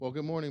Well,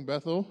 good morning,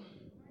 Bethel.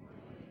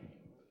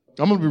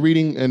 I'm going to be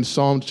reading in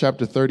Psalm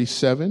chapter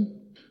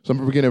 37. So I'm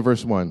going to begin at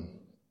verse 1.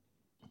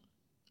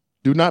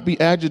 Do not be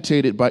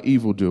agitated by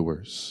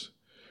evildoers,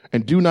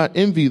 and do not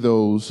envy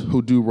those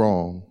who do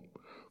wrong,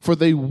 for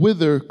they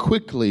wither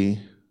quickly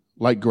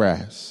like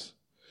grass,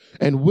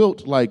 and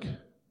wilt like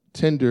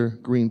tender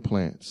green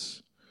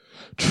plants.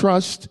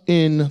 Trust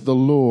in the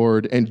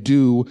Lord and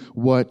do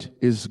what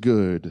is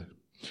good.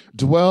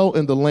 Dwell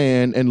in the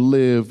land and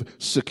live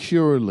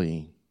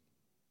securely.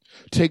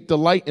 Take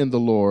delight in the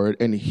Lord,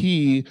 and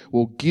he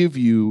will give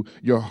you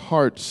your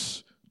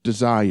heart's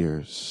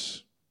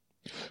desires.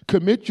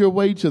 Commit your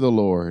way to the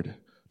Lord.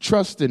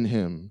 Trust in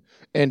him,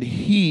 and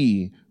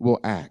he will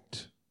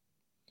act,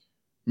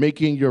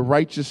 making your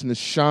righteousness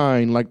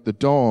shine like the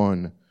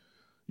dawn,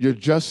 your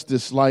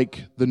justice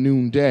like the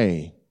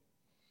noonday.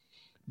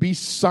 Be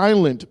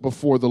silent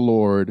before the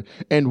Lord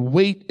and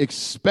wait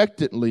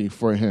expectantly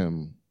for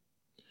him.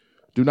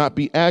 Do not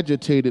be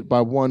agitated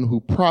by one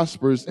who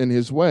prospers in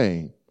his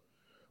way,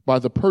 by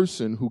the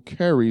person who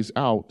carries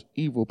out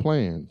evil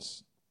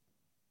plans.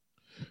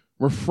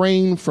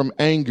 Refrain from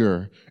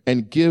anger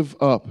and give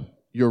up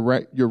your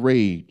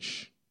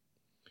rage.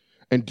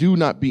 And do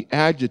not be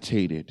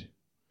agitated.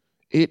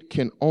 It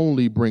can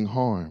only bring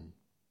harm.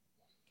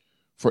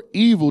 For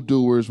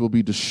evildoers will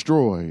be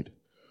destroyed,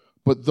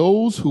 but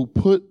those who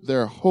put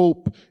their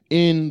hope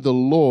in the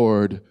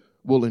Lord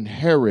will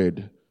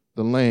inherit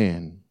the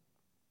land.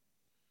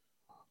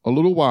 A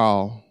little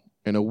while,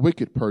 and a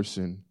wicked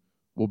person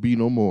will be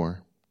no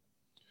more.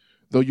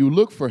 Though you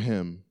look for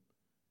him,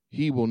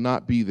 he will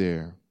not be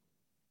there.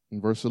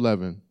 In verse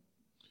 11,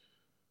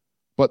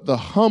 but the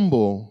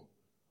humble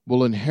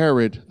will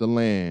inherit the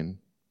land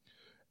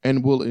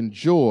and will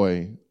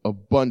enjoy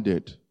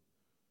abundant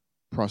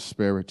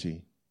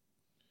prosperity.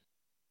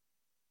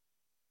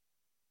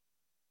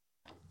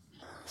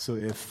 So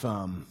if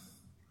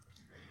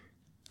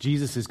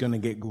Jesus is going to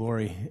get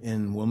glory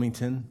in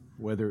Wilmington,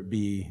 whether it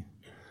be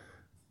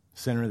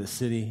center of the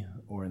city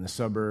or in the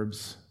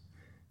suburbs,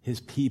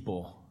 his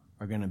people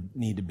are going to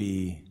need to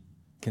be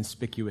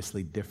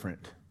conspicuously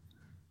different.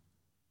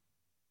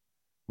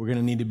 We're going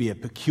to need to be a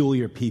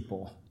peculiar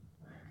people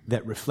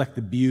that reflect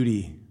the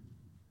beauty,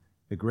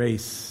 the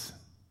grace,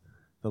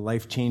 the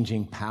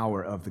life-changing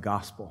power of the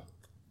gospel.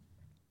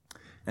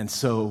 And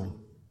so,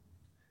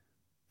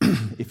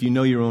 if you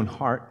know your own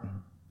heart,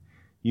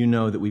 you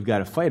know that we've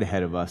got a fight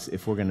ahead of us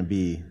if we're going to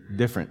be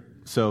different.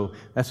 So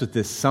that's what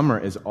this summer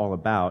is all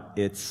about.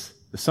 It's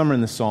the summer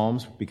in the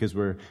Psalms, because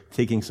we're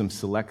taking some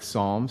select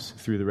Psalms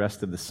through the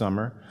rest of the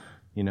summer,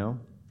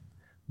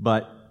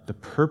 But the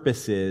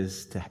purpose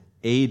is to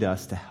aid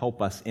us, to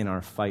help us in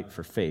our fight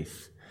for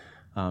faith.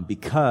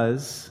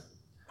 Because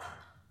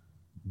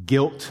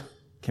guilt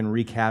can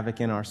wreak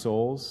havoc in our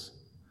souls.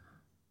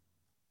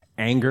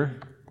 Anger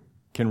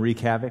can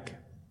wreak havoc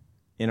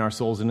in our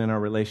souls and in our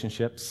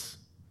relationships.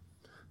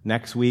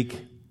 Next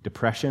week,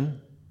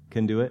 depression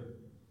can do it.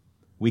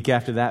 Week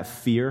after that,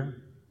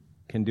 fear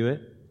can do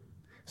it.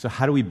 So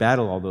how do we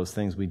battle all those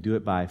things? We do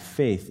it by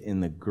faith in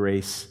the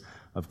grace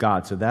of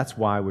God. So that's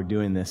why we're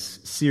doing this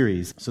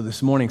series. So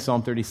this morning,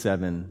 Psalm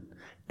 37,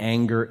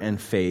 anger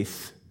and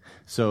faith.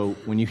 So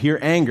when you hear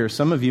anger,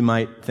 some of you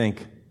might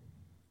think,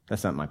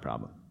 that's not my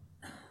problem.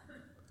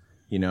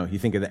 You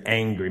think of the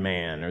angry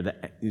man,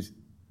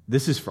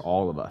 this is for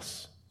all of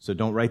us. So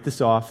don't write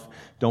this off.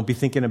 Don't be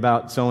thinking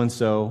about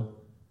so-and-so,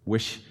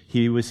 wish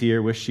he was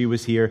here, wish she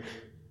was here.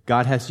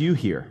 God has you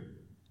here,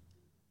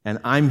 and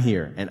I'm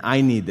here, and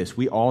I need this.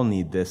 We all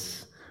need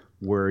this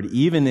word,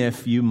 even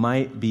if you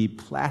might be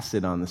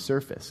placid on the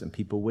surface and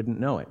people wouldn't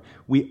know it.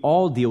 We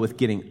all deal with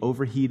getting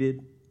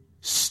overheated,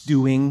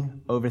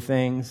 stewing over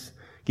things,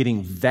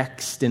 getting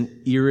vexed and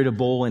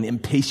irritable and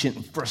impatient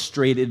and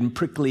frustrated and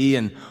prickly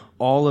and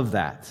all of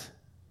that.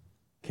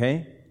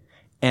 Okay?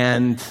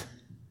 And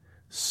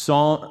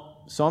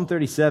Psalm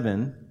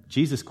 37,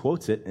 Jesus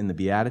quotes it in the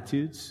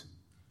Beatitudes.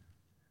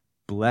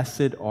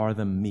 Blessed are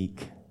the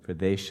meek, for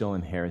they shall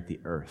inherit the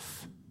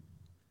earth.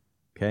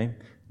 Okay?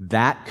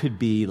 That could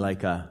be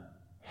like a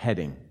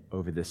heading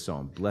over this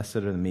psalm. Blessed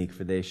are the meek,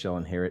 for they shall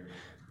inherit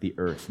the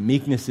earth.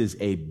 Meekness is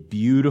a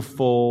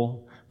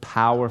beautiful,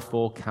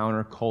 powerful,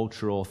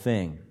 countercultural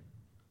thing.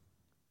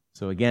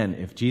 So again,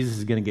 if Jesus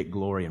is going to get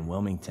glory in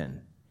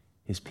Wilmington,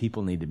 his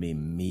people need to be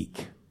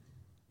meek.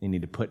 They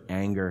need to put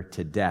anger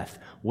to death.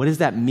 What does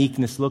that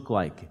meekness look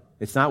like?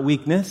 It's not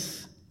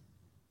weakness.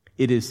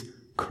 It is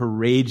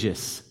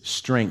courageous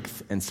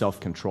strength and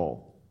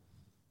self-control.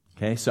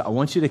 Okay, so I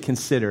want you to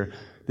consider,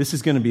 this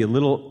is going to be a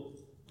lot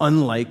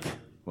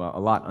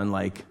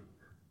unlike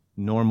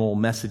normal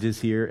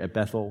messages here at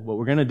Bethel. What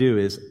we're going to do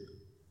is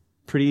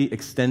pretty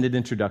extended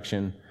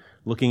introduction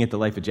looking at the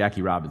life of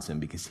Jackie Robinson,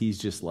 because he's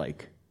just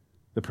like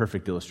the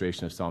perfect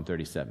illustration of Psalm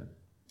 37.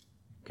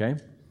 Okay?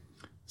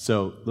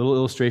 So, little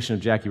illustration of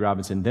Jackie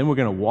Robinson. Then we're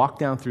going to walk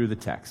down through the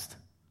text.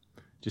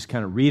 Just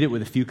kind of read it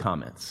with a few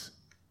comments,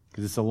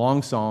 because it's a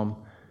long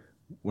psalm.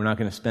 We're not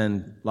going to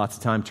spend lots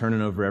of time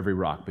turning over every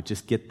rock, but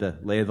just get the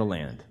lay of the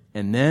land.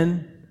 And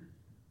then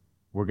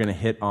we're going to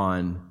hit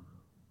on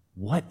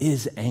What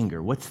is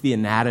anger? What's the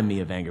anatomy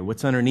of anger?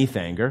 What's underneath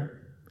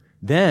anger?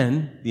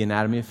 Then the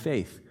anatomy of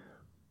faith.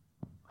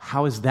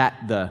 How is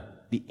that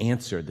the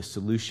answer, the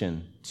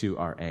solution to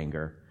our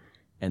anger?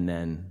 And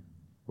then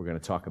we're going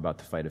to talk about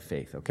the fight of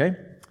faith, okay?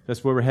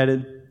 That's where we're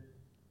headed.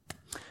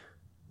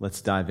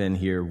 Let's dive in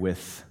here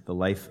with the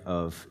life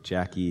of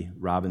Jackie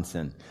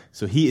Robinson.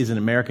 So he is an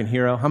American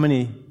hero. How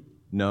many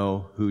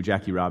know who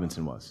Jackie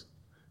Robinson was?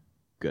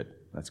 Good.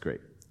 That's great.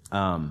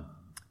 Born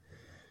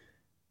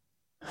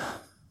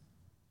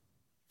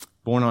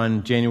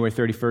on January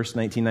 31st,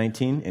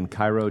 1919 in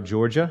Cairo,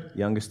 Georgia,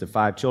 youngest of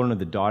 5 children,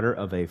 the daughter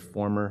of a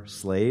former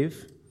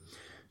slave.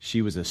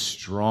 She was a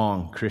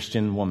strong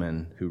Christian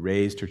woman who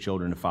raised her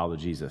children to follow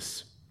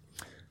Jesus.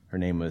 Her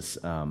name was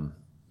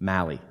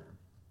Mally.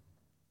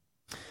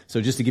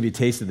 So just to give you a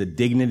taste of the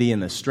dignity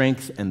and the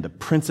strength and the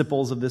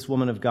principles of this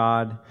woman of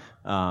God,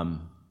 a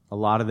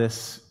lot of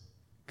this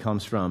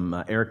comes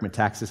from Eric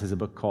Metaxas has a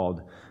book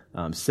called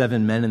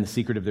 7 Men and the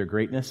Secret of Their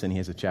Greatness, and he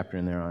has a chapter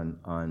in there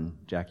on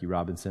Jackie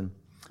Robinson.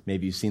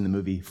 Maybe you've seen the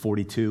movie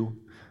 42.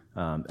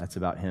 That's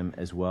about him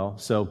as well.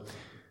 So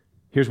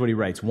here's what he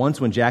writes. Once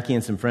when Jackie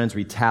and some friends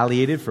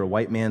retaliated for a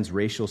white man's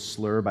racial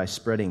slur by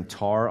spreading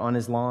tar on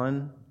his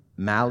lawn,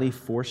 Mally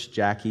forced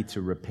Jackie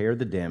to repair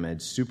the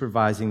damage,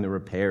 supervising the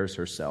repairs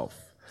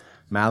herself.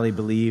 Mally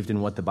believed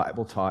in what the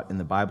Bible taught, and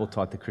the Bible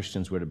taught the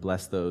Christians were to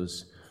bless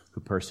those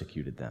who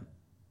persecuted them.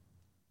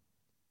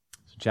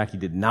 Jackie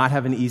did not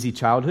have an easy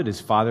childhood.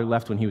 His father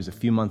left when he was a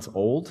few months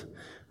old.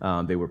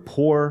 They were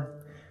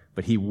poor,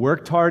 but he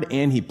worked hard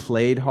and he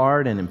played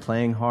hard, and in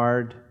playing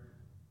hard,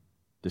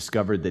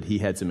 discovered that he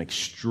had some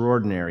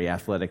extraordinary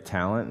athletic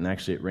talent, and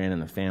actually it ran in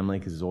the family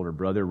because his older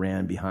brother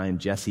ran behind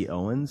Jesse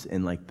Owens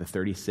in like the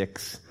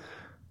 36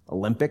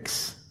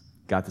 Olympics,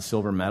 got the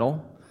silver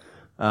medal.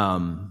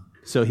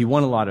 So he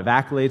won a lot of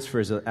accolades for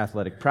his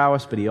athletic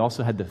prowess, but he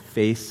also had to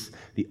face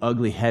the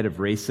ugly head of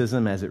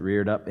racism as it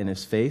reared up in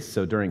his face.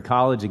 So during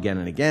college, again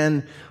and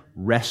again,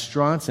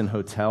 restaurants and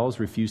hotels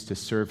refused to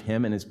serve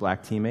him and his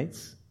black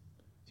teammates.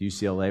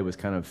 UCLA was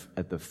kind of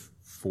at the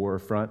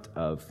forefront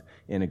of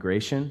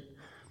integration.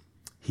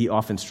 He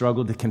often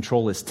struggled to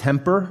control his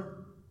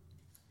temper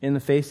in the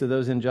face of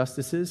those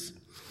injustices.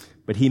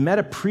 But he met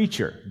a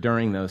preacher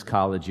during those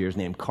college years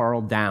named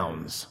Carl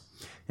Downs.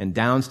 And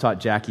Downs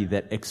taught Jackie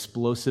that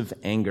explosive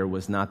anger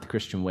was not the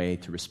Christian way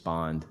to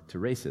respond to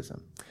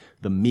racism.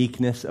 The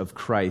meekness of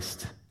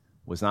Christ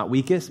was not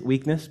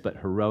weakness, but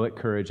heroic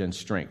courage and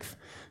strength.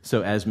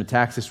 So as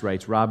Metaxas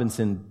writes,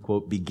 Robinson,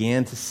 quote,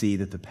 began to see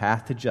that the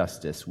path to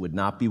justice would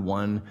not be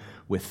won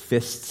with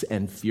fists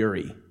and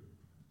fury,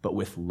 but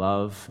with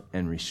love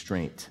and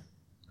restraint.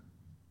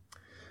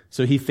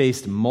 So he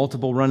faced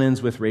multiple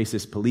run-ins with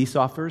racist police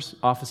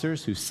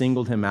officers who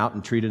singled him out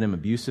and treated him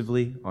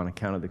abusively on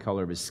account of the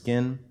color of his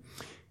skin.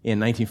 In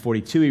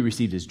 1942, he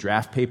received his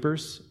draft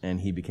papers, and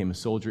he became a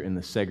soldier in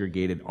the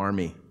segregated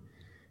army.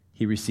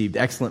 He received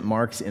excellent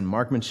marks in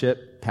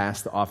marksmanship,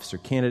 passed the officer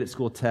candidate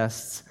school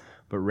tests,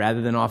 but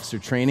rather than officer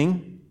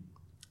training,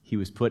 he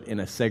was put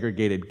in a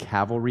segregated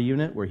cavalry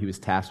unit where he was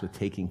tasked with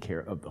taking care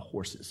of the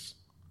horses.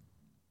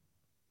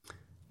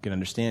 You can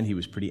understand he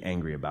was pretty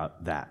angry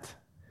about that.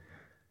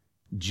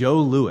 Joe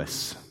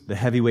Louis, the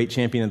heavyweight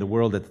champion of the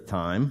world at the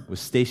time, was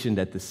stationed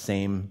at the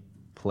same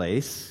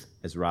place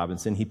as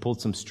Robinson. He pulled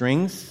some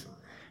strings,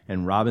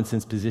 and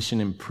Robinson's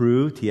position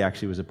improved. He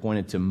actually was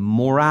appointed to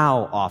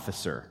morale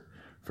officer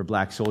for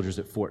black soldiers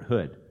at Fort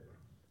Hood.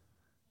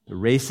 The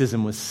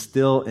racism was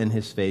still in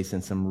his face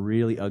in some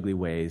really ugly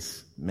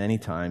ways, many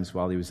times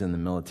while he was in the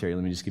military.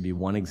 Let me just give you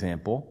one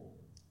example.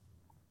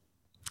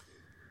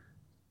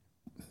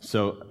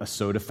 So a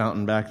soda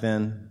fountain back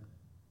then,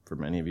 for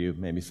many of you,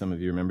 maybe some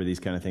of you remember these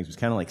kind of things, it was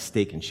kind of like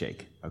Steak and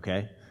Shake,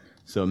 okay?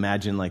 So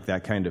imagine like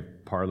that kind of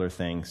parlor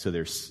thing. So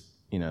there's,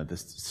 the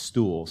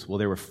stools. Well,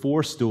 there were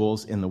 4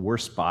 stools in the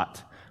worst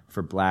spot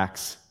for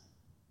blacks.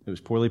 It was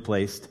poorly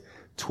placed.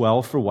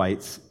 12 for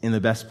whites in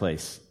the best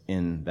place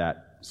in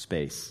that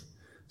space.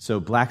 So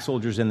black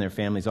soldiers and their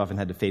families often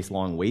had to face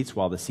long waits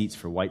while the seats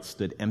for whites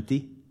stood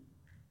empty.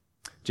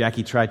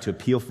 Jackie tried to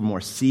appeal for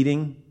more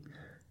seating.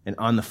 And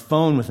on the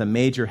phone with a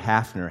Major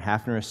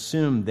Hafner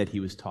assumed that he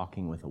was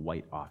talking with a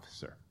white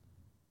officer.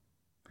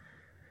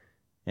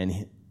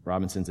 And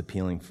Robinson's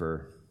appealing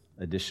for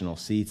additional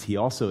seats. He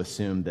also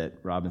assumed that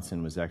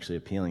Robinson was actually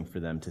appealing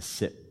for them to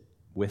sit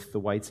with the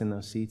whites in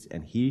those seats.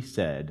 And he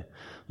said,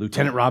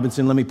 Lieutenant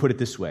Robinson, let me put it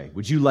this way.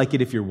 Would you like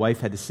it if your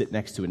wife had to sit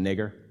next to a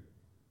nigger?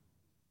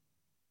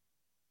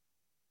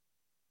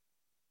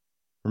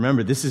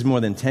 Remember, this is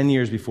more than 10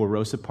 years before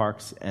Rosa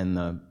Parks and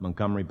the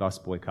Montgomery bus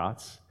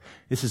boycotts.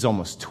 This is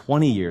almost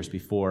 20 years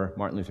before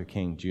Martin Luther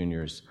King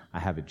Jr.'s I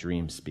Have a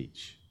Dream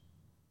speech.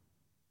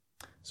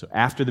 So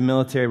after the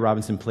military,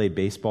 Robinson played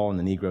baseball in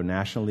the Negro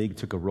National League,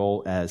 took a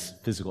role as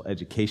physical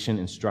education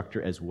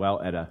instructor as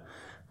well at a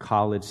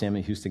college,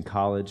 Samuel Houston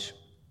College.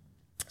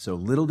 So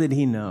little did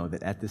he know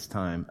that at this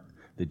time,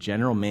 the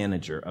general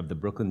manager of the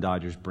Brooklyn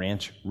Dodgers,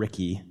 Branch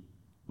Rickey,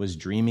 was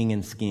dreaming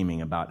and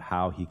scheming about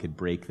how he could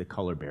break the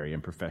color barrier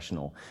in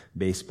professional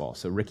baseball.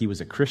 So Rickey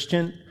was a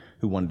Christian,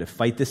 who wanted to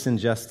fight this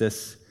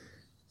injustice,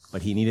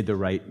 but he needed the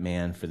right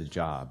man for the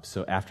job.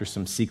 So after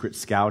some secret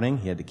scouting,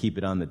 he had to keep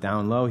it on the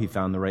down low. He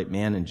found the right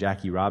man in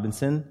Jackie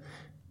Robinson.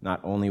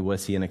 Not only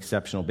was he an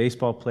exceptional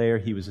baseball player,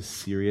 he was a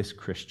serious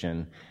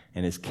Christian,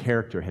 and his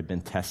character had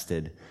been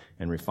tested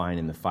and refined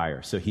in the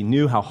fire. So he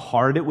knew how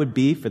hard it would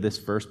be for this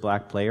first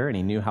black player, and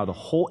he knew how the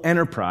whole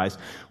enterprise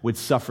would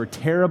suffer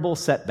terrible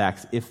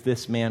setbacks if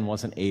this man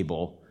wasn't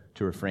able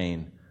to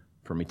refrain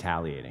from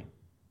retaliating.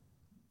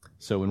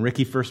 So when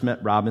Ricky first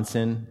met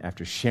Robinson,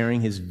 after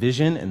sharing his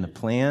vision and the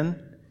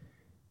plan,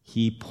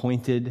 he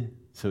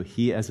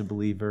as a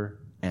believer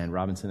and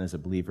Robinson as a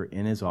believer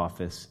in his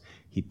office,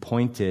 he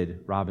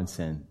pointed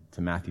Robinson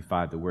to Matthew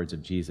 5, the words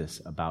of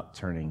Jesus about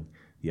turning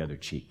the other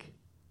cheek.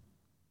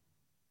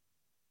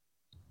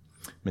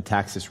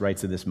 Metaxas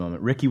writes of this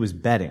moment, Ricky was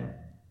betting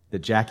that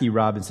Jackie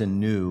Robinson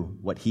knew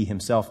what he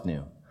himself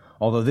knew.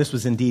 Although this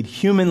was indeed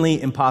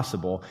humanly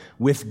impossible,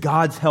 with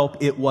God's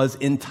help it was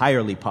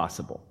entirely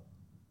possible.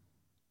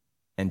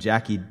 And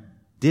Jackie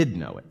did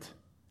know it.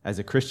 As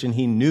a Christian,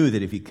 he knew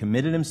that if he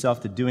committed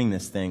himself to doing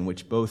this thing,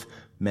 which both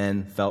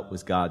men felt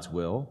was God's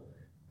will,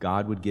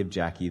 God would give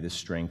Jackie the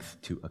strength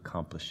to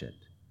accomplish it.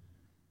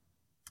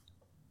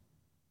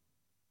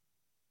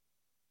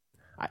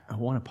 I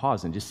want to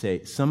pause and just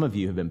say, some of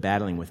you have been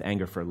battling with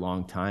anger for a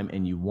long time,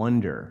 and you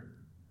wonder,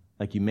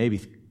 like you maybe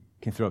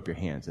can throw up your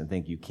hands and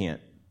think you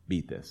can't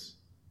beat this.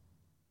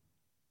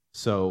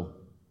 So,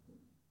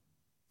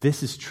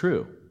 this is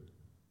true.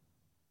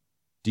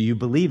 Do you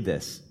believe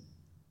this?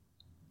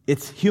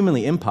 It's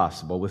humanly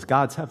impossible. With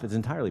God's help, it's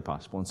entirely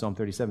possible, and Psalm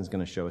 37 is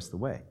going to show us the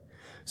way.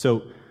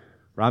 So,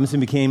 Robinson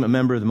became a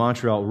member of the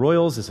Montreal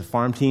Royals as a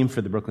farm team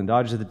for the Brooklyn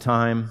Dodgers at the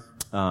time.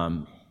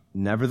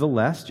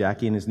 Nevertheless,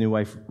 Jackie and his new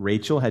wife,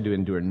 Rachel, had to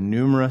endure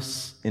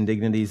numerous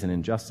indignities and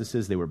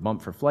injustices. They were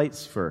bumped for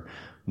flights for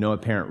no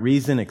apparent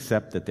reason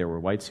except that there were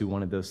whites who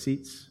wanted those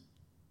seats.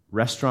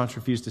 Restaurants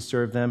refused to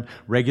serve them.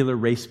 Regular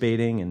race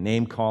baiting and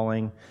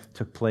name-calling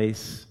took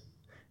place.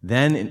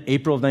 Then, in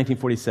April of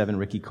 1947,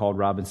 Ricky called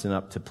Robinson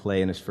up to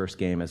play in his first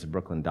game as a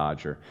Brooklyn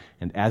Dodger.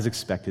 And as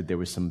expected, there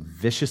was some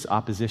vicious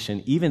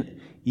opposition,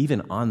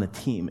 even on the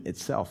team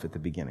itself at the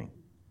beginning.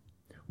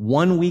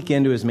 1 week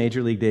into his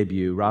major league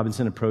debut,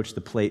 Robinson approached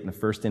the plate in the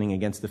first inning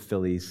against the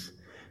Phillies.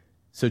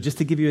 So just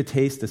to give you a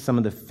taste of some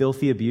of the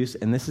filthy abuse,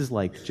 and this is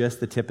like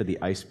just the tip of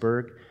the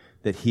iceberg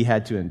that he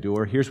had to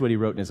endure, here's what he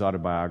wrote in his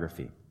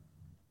autobiography.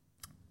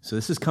 So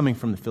this is coming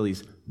from the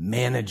Phillies'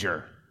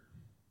 manager.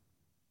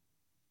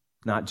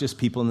 Not just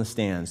people in the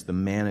stands, the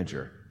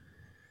manager.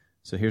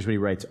 So here's what he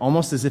writes.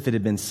 Almost as if it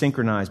had been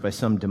synchronized by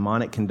some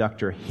demonic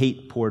conductor,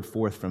 hate poured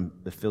forth from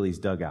the Phillies'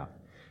 dugout.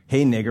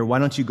 Hey, nigger, why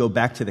don't you go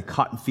back to the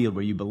cotton field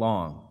where you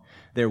belong?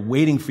 They're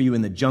waiting for you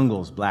in the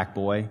jungles, black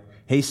boy.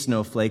 Hey,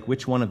 snowflake,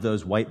 which one of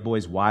those white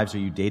boys' wives are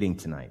you dating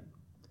tonight?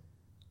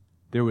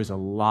 There was a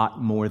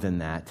lot more than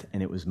that,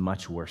 and it was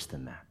much worse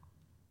than that.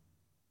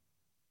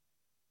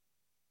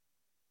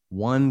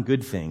 One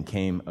good thing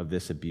came of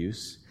this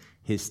abuse.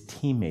 His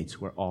teammates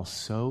were all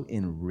so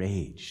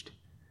enraged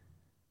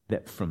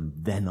that from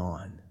then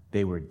on,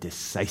 they were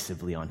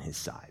decisively on his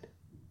side.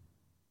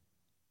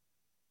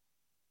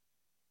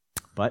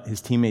 But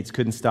his teammates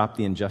couldn't stop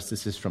the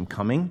injustices from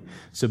coming.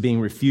 So being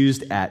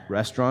refused at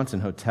restaurants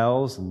and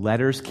hotels,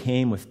 letters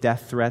came with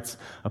death threats.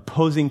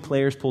 Opposing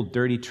players pulled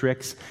dirty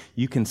tricks.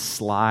 You can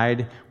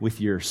slide with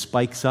your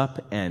spikes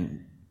up,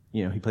 and,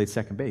 he played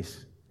second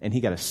base. And he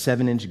got a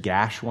 7-inch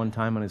gash one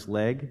time on his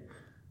leg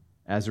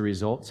as a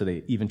result. So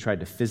they even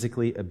tried to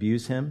physically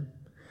abuse him.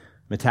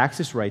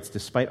 Metaxas writes,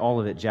 despite all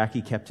of it,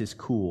 Jackie kept his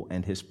cool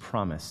and his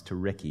promise to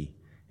Ricky.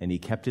 And he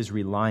kept his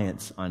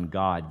reliance on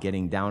God,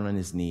 getting down on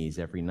his knees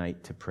every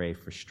night to pray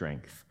for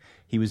strength.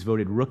 He was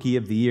voted Rookie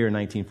of the Year in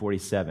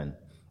 1947.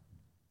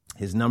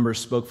 His numbers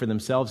spoke for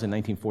themselves. In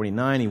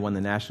 1949, he won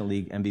the National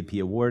League MVP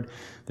award.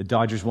 The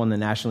Dodgers won the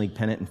National League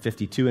pennant in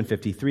 52 and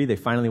 53. They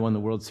finally won the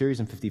World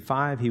Series in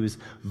 55. He was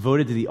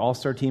voted to the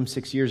All-Star team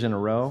 6 years in a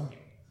row.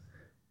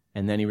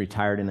 And then he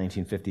retired in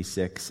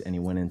 1956, and he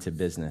went into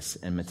business.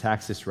 And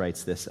Metaxas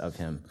writes this of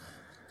him.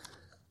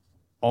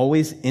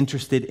 Always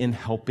interested in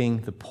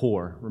helping the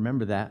poor.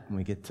 Remember that when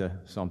we get to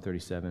Psalm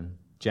 37.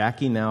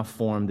 Jackie now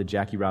formed the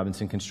Jackie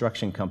Robinson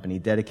Construction Company,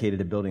 dedicated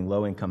to building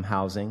low-income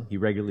housing. He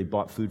regularly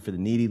bought food for the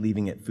needy,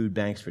 leaving it at food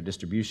banks for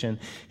distribution.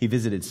 He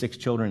visited sick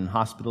children in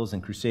hospitals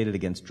and crusaded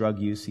against drug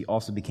use. He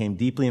also became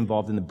deeply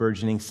involved in the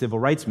burgeoning civil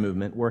rights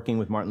movement, working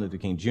with Martin Luther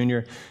King Jr.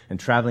 and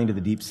traveling to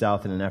the Deep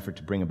South in an effort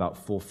to bring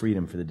about full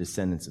freedom for the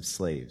descendants of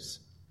slaves.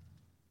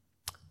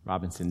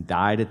 Robinson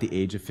died at the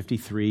age of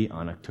 53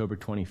 on October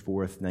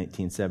 24th,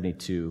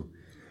 1972.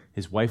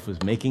 His wife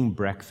was making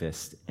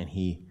breakfast, and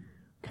he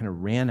kind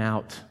of ran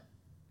out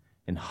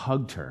and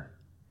hugged her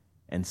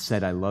and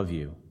said, I love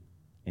you.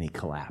 And he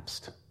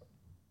collapsed,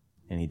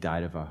 and he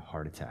died of a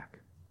heart attack.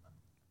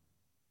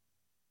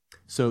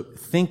 So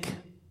think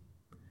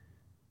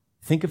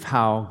of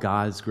how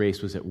God's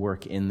grace was at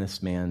work in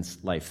this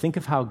man's life. Think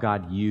of how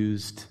God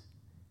used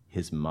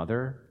his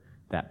mother,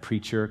 that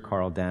preacher,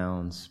 Carl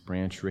Downs,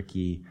 Branch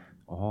Rickey,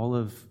 all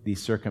of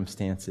these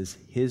circumstances,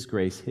 His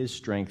grace, His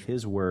strength,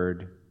 His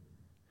word,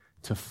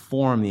 to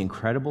form the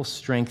incredible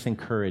strength and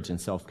courage and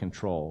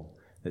self-control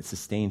that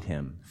sustained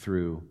him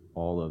through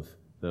all of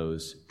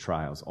those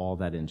trials, all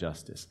that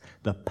injustice.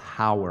 The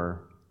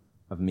power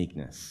of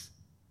meekness.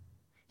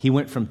 He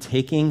went from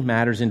taking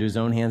matters into his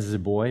own hands as a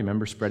boy,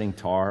 remember spreading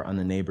tar on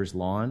the neighbor's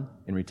lawn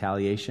in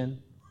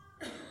retaliation,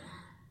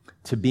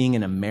 to being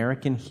an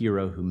American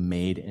hero who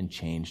made and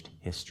changed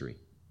history.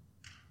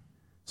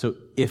 So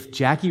if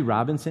Jackie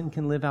Robinson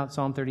can live out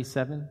Psalm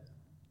 37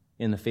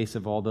 in the face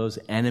of all those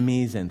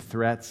enemies and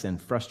threats and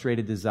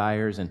frustrated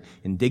desires and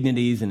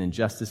indignities and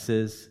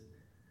injustices,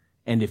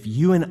 and if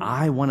you and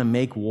I want to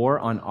make war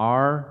on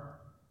our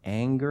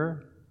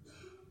anger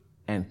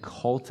and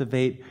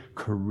cultivate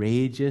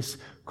courageous,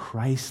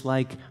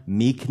 Christ-like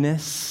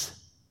meekness,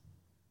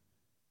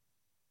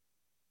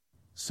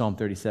 Psalm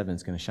 37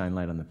 is going to shine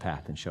light on the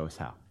path and show us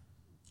how.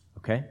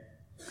 Okay?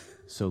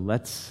 So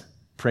let's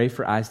pray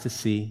for eyes to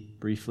see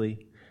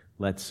briefly.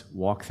 Let's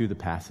walk through the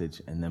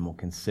passage, and then we'll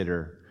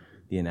consider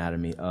the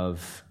anatomy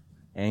of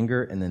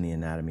anger and then the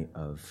anatomy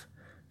of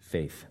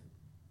faith.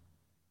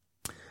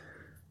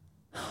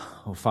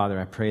 Oh, Father,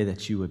 I pray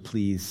that you would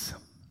please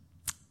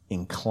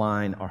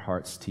incline our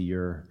hearts to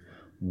your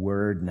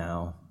word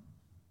now.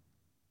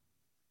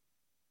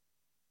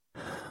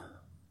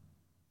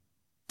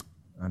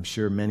 I'm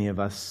sure many of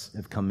us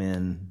have come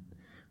in.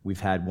 We've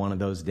had one of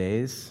those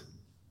days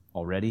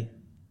already.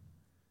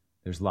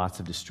 There's lots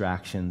of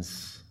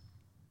distractions.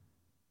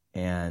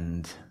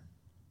 And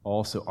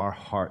also our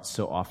hearts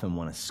so often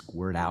want to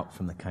squirt out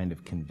from the kind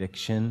of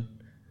conviction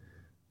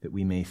that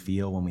we may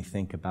feel when we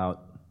think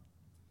about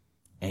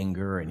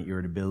anger and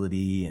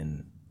irritability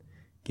and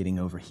getting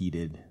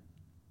overheated.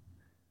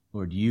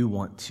 Lord, you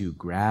want to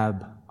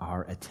grab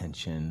our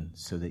attention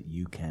so that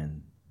you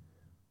can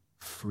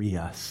free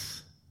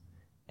us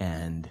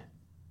and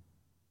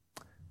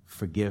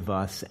forgive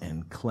us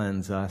and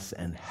cleanse us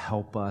and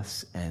help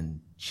us and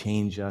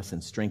change us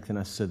and strengthen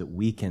us so that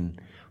we can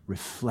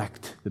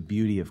reflect the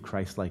beauty of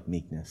Christ-like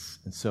meekness.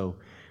 And so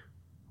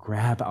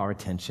grab our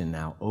attention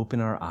now, open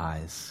our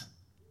eyes,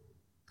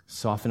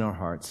 soften our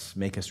hearts,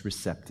 make us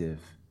receptive,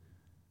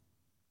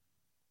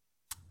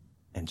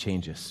 and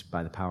change us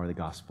by the power of the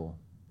gospel.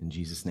 In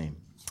Jesus' name,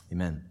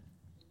 amen.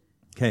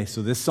 Okay,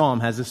 so this psalm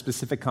has a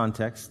specific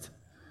context.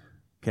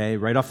 Okay,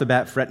 right off the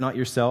bat, fret not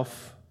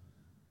yourself.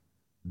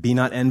 Be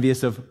not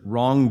envious of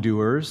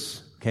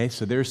wrongdoers. Okay,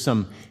 so there's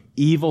some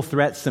evil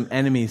threats, some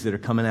enemies that are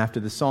coming after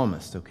the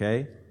psalmist,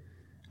 okay?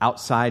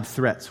 Outside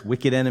threats,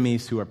 wicked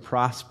enemies who are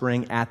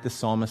prospering at the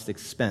psalmist's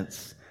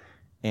expense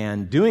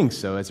and doing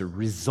so as a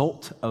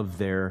result of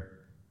their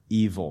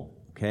evil,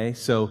 okay?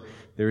 So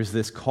there's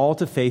this call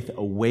to faith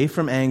away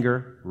from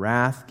anger,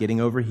 wrath,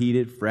 getting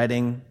overheated,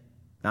 fretting,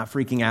 not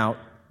freaking out.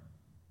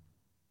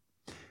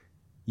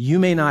 You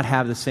may not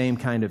have the same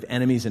kind of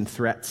enemies and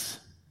threats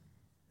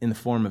in the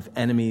form of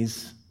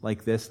enemies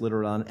like this,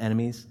 literal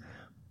enemies,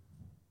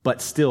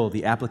 but still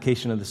the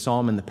application of the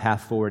psalm and the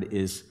path forward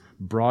is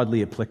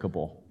broadly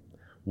applicable.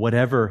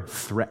 Whatever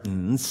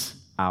threatens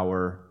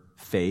our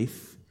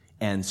faith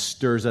and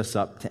stirs us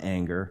up to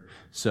anger,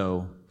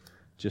 so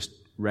just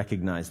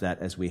recognize that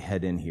as we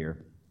head in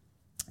here.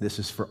 This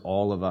is for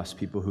all of us,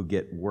 people who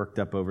get worked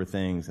up over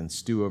things and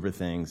stew over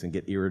things and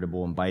get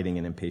irritable and biting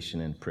and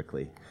impatient and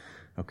prickly.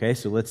 Okay,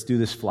 so let's do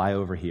this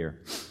flyover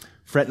here.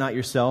 Fret not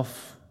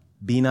yourself,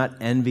 be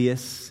not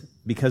envious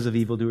because of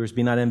evildoers,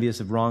 be not envious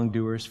of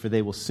wrongdoers, for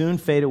they will soon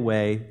fade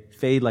away,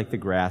 fade like the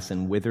grass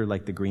and wither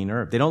like the green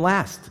herb. They don't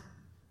last.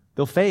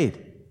 They'll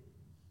fade.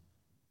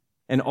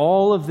 And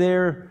all of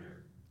their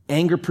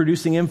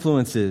anger-producing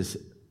influences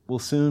will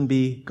soon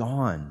be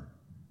gone.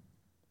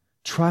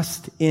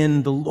 Trust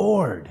in the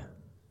Lord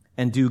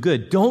and do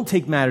good. Don't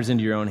take matters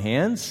into your own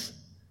hands.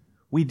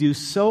 We do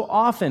so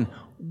often.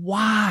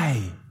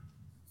 Why?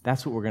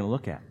 That's what we're going to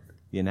look at.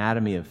 The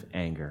anatomy of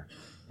anger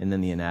and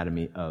then the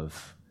anatomy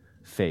of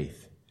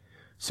faith.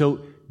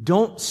 So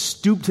don't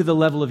stoop to the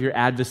level of your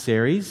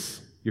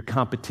adversaries, your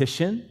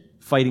competition,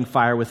 fighting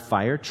fire with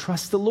fire.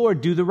 Trust the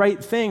Lord. Do the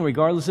right thing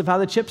regardless of how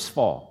the chips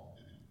fall.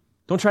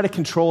 Don't try to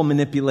control and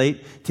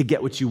manipulate to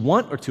get what you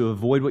want or to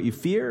avoid what you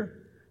fear.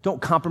 Don't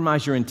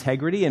compromise your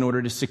integrity in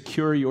order to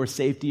secure your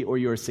safety or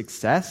your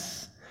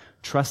success.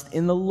 Trust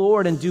in the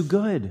Lord and do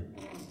good.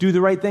 Do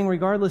the right thing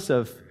regardless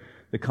of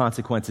the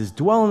consequences.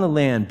 Dwell in the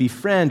land,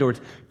 befriend or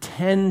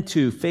tend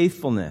to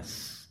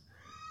faithfulness.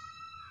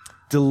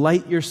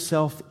 Delight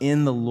yourself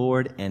in the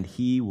Lord, and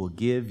He will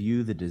give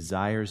you the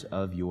desires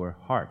of your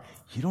heart.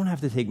 You don't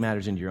have to take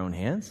matters into your own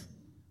hands.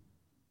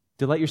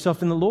 Delight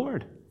yourself in the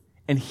Lord,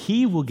 and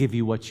He will give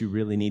you what you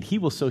really need. He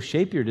will so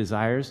shape your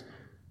desires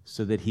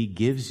so that He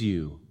gives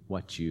you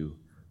what you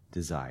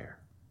desire.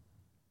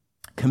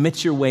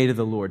 Commit your way to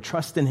the Lord.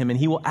 Trust in Him, and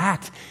He will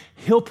act.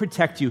 He'll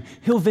protect you.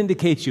 He'll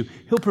vindicate you.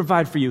 He'll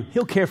provide for you.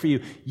 He'll care for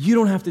you. You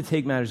don't have to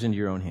take matters into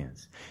your own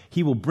hands.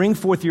 He will bring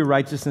forth your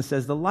righteousness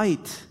as the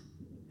light.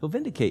 He'll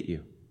vindicate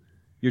you.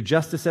 Your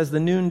justice as the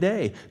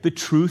noonday. The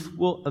truth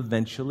will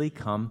eventually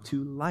come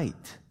to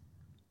light.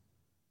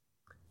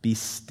 Be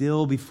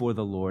still before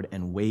the Lord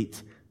and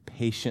wait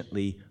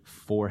patiently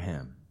for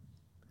him.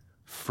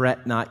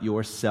 Fret not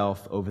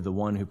yourself over the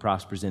one who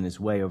prospers in his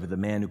way, over the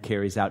man who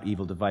carries out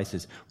evil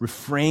devices.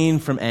 Refrain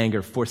from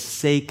anger,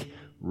 forsake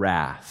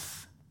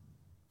wrath.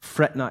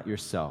 Fret not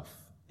yourself.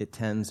 It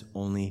tends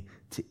only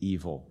to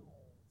evil.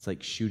 It's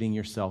like shooting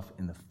yourself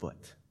in the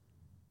foot.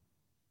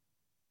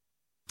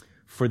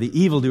 For the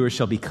evildoers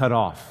shall be cut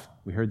off.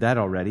 We heard that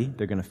already.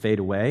 They're going to fade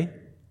away.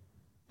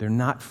 They're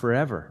not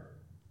forever.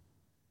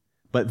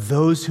 But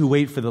those who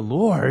wait for the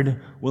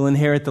Lord will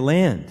inherit the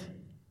land.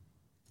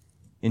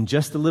 In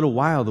just a little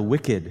while, the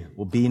wicked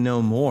will be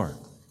no more.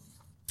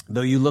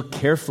 Though you look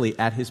carefully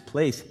at his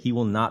place, he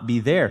will not be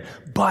there.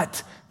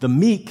 But the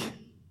meek,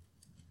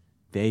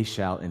 they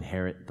shall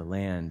inherit the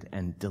land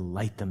and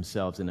delight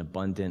themselves in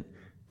abundant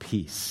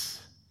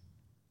peace.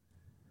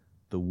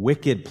 The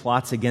wicked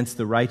plots against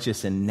the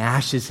righteous and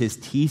gnashes his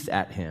teeth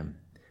at him.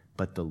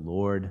 But the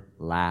Lord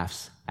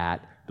laughs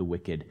at the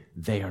wicked.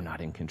 They are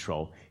not in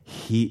control.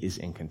 He is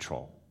in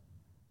control.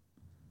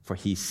 For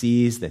he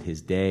sees that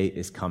his day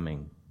is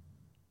coming.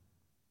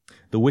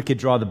 The wicked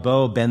draw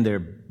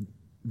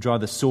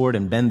the sword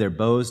and bend their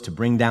bows to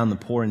bring down the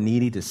poor and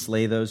needy, to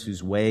slay those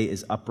whose way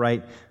is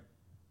upright.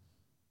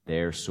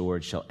 Their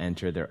sword shall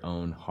enter their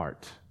own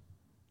heart,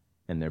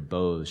 and their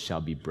bows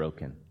shall be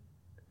broken.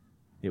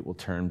 It will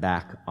turn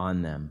back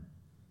on them.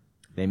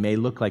 They may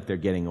look like they're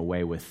getting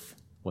away with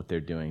what they're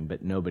doing,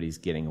 but nobody's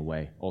getting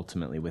away,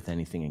 ultimately, with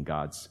anything in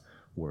God's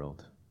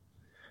world.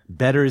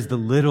 Better is the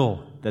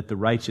little that the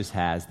righteous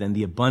has than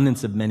the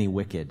abundance of many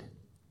wicked.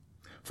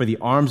 For the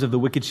arms of the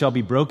wicked shall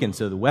be broken.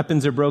 So the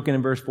weapons are broken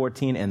in verse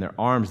 14, and their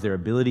arms, their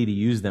ability to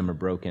use them, are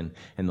broken.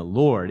 And the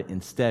Lord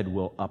instead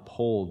will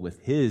uphold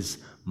with his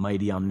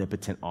mighty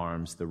omnipotent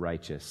arms the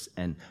righteous,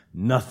 and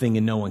nothing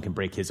and no one can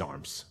break his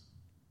arms.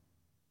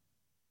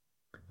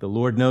 The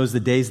Lord knows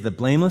the days of the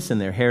blameless, and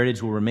their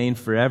heritage will remain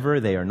forever.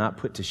 They are not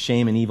put to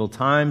shame in evil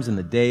times. In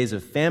the days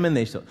of famine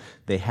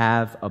they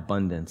have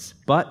abundance.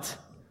 But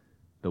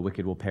the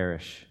wicked will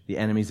perish. The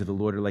enemies of the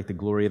Lord are like the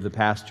glory of the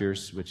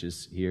pastures, which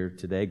is here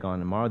today, gone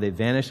tomorrow. They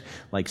vanish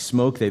like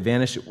smoke. They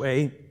vanish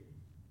away.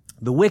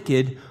 The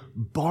wicked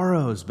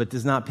borrows but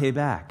does not pay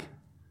back.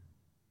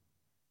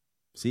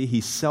 See,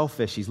 he's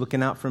selfish. He's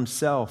looking out for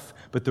himself.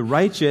 But the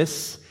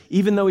righteous,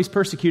 even though he's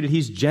persecuted,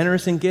 he's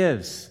generous and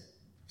gives.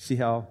 See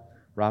how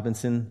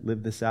Robinson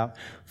lived this out?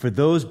 For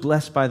those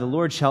blessed by the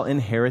Lord shall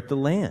inherit the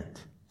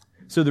land.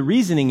 So the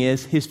reasoning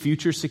is his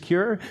future's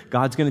secure.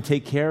 God's going to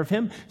take care of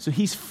him. So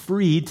he's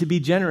freed to be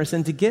generous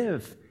and to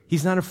give.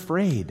 He's not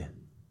afraid.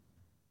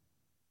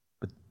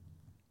 But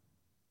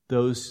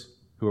those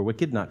who are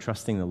wicked, not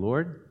trusting the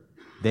Lord,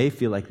 they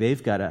feel like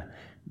they've got to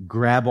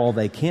grab all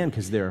they can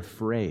because they're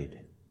afraid.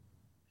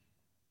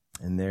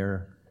 And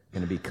they're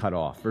going to be cut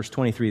off. Verse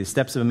 23, the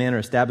steps of a man are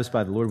established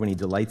by the Lord when he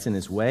delights in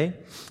his way.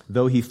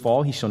 Though he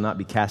fall, he shall not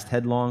be cast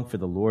headlong, for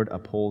the Lord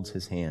upholds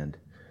his hand.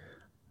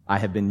 I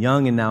have been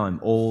young and now I'm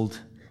old,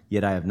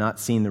 yet I have not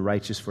seen the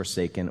righteous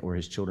forsaken or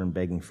his children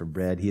begging for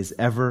bread. He is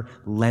ever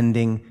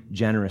lending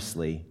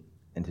generously,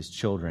 and his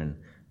children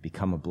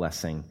become a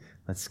blessing.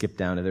 Let's skip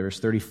down to verse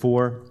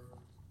 34.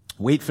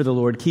 Wait for the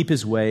Lord, keep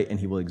his way, and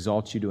he will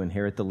exalt you to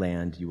inherit the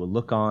land. You will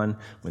look on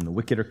when the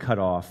wicked are cut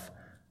off.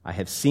 I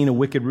have seen a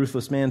wicked,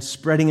 ruthless man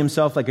spreading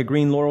himself like a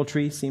green laurel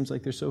tree. Seems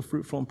like they're so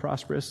fruitful and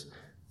prosperous.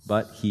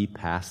 But he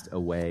passed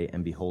away,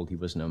 and behold, he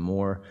was no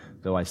more.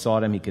 Though I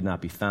sought him, he could not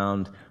be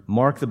found.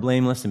 Mark the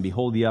blameless, and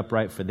behold the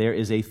upright, for there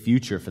is a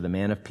future for the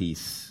man of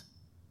peace.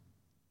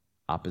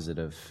 Opposite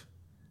of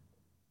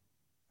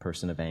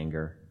person of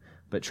anger.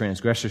 But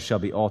transgressors shall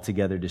be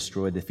altogether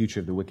destroyed. The future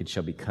of the wicked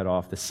shall be cut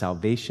off. The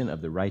salvation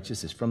of the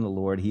righteous is from the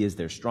Lord. He is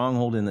their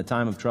stronghold in the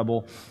time of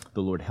trouble.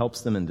 The Lord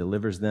helps them and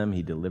delivers them.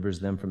 He delivers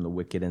them from the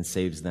wicked and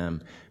saves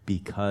them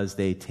because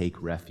they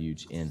take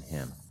refuge in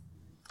him.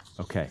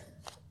 Okay.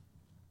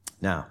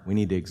 Now, we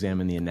need to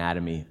examine the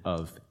anatomy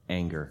of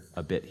anger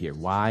a bit here.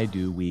 Why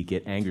do we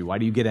get angry? Why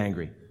do you get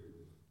angry?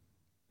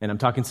 And I'm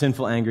talking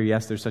sinful anger.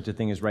 Yes, there's such a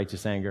thing as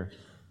righteous anger.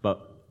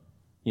 But,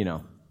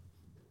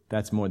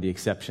 that's more the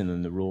exception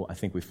than the rule. I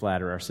think we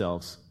flatter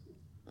ourselves.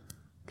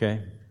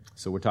 Okay?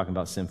 So we're talking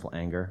about sinful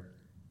anger.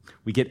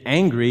 We get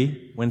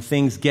angry when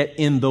things get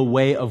in the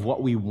way of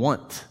what we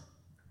want.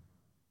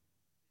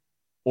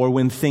 Or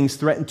when things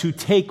threaten to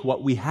take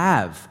what we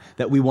have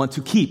that we want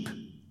to keep.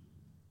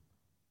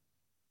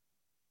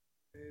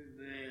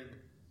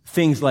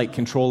 Things like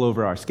control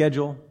over our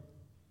schedule,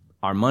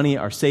 our money,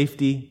 our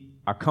safety,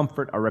 our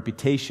comfort, our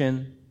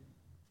reputation,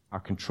 our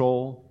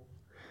control.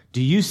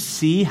 Do you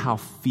see how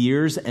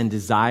fears and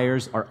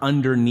desires are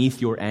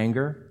underneath your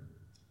anger?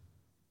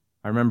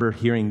 I remember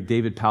hearing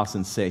David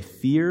Powlison say,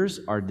 fears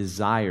are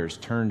desires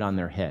turned on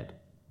their head.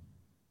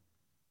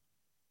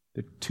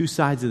 They're two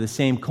sides of the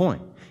same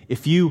coin.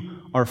 If you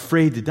are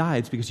afraid to die,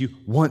 it's because you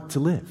want to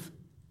live.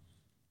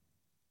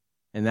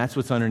 And that's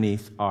what's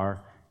underneath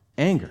our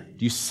anger.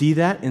 Do you see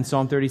that in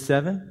Psalm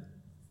 37?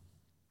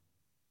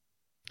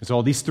 There's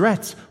all these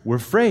threats. We're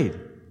afraid.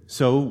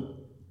 So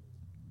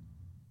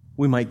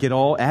we might get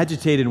all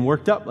agitated and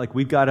worked up like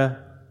we've got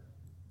to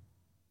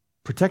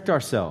protect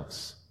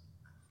ourselves.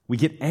 We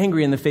get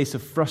angry in the face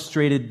of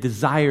frustrated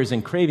desires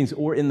and cravings,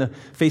 or in the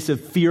face of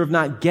fear of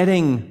not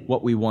getting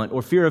what we want,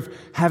 or fear of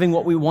having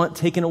what we want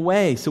taken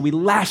away. So we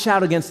lash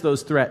out against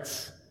those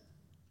threats.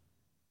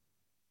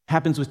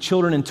 Happens with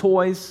children and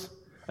toys,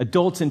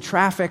 adults in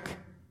traffic,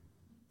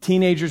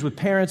 teenagers with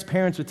parents,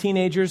 parents with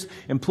teenagers,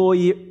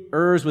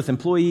 employers with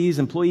employees,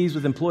 employees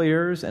with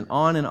employers, and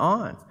on and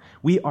on.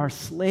 We are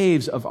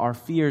slaves of our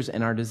fears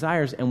and our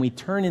desires, and we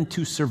turn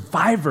into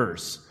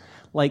survivors,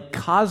 like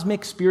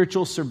cosmic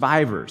spiritual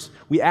survivors.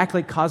 We act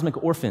like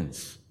cosmic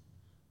orphans.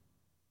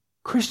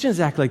 Christians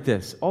act like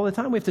this all the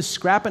time. We have to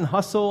scrap and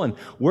hustle and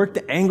work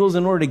the angles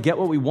in order to get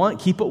what we want,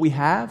 keep what we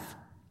have.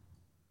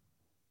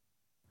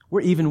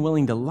 We're even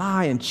willing to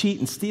lie and cheat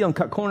and steal and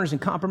cut corners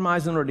and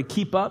compromise in order to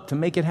keep up, to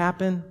make it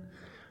happen.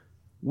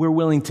 We're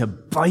willing to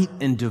bite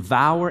and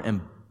devour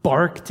and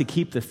bark to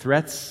keep the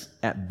threats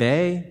at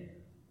bay.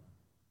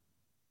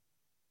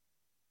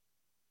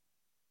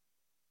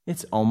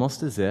 It's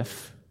almost as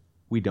if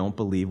we don't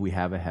believe we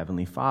have a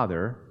heavenly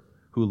Father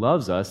who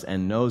loves us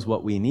and knows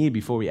what we need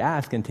before we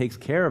ask and takes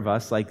care of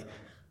us, like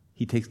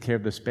he takes care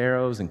of the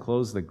sparrows and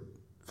clothes the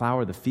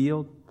flowers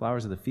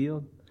of the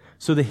field.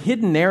 So the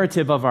hidden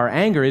narrative of our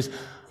anger is,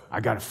 I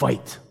got to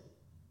fight,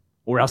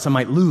 or else I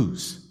might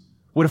lose.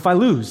 What if I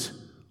lose?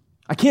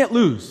 I can't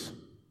lose.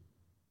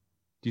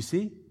 Do you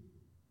see?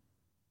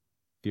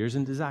 Fears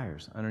and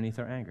desires underneath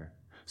our anger.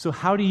 So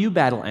how do you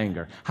battle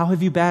anger? How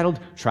have you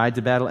tried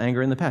to battle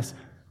anger in the past?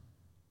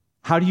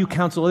 How do you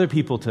counsel other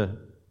people to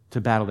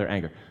battle their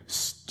anger?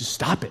 Just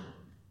stop it.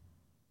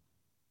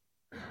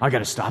 I got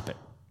to stop it.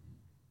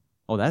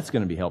 Oh, that's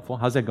going to be helpful.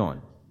 How's that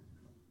going?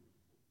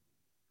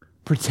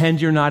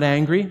 Pretend you're not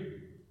angry.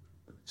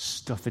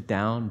 Stuff it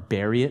down.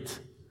 Bury it.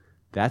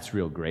 That's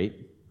real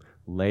great.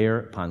 Layer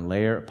upon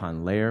layer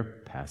upon layer.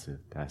 Passive,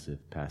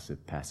 passive,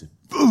 passive, passive.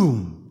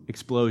 Boom!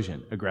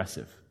 Explosion.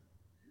 Aggressive.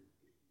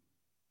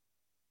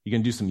 You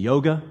going to do some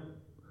yoga?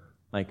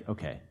 Like,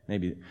 okay,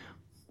 maybe...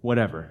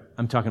 Whatever.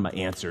 I'm talking about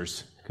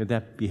answers. Could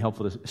that be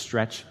helpful to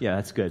stretch? Yeah,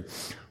 that's good.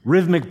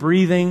 Rhythmic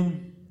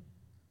breathing?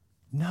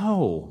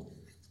 No.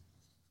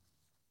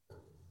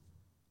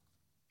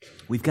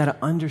 We've got to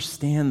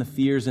understand the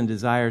fears and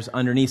desires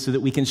underneath so that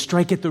we can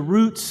strike at the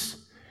roots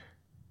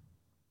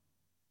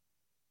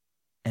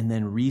and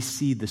then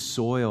reseed the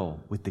soil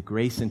with the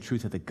grace and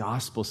truth of the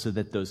gospel so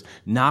that those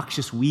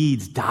noxious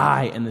weeds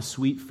die and the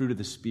sweet fruit of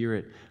the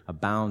Spirit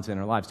abounds in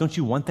our lives. Don't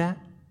you want that?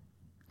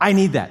 I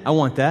need that. I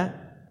want that.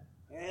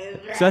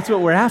 So that's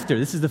what we're after.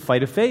 This is the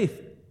fight of faith.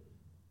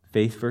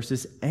 Faith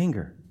versus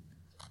anger.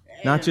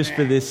 Not just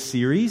for this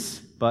series,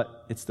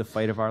 but it's the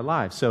fight of our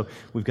lives. So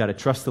we've got to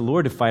trust the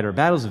Lord to fight our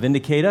battles,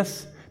 vindicate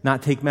us,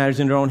 not take matters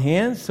into our own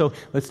hands. So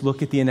let's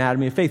look at the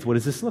anatomy of faith. What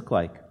does this look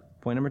like?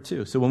 Point number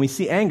 2. So when we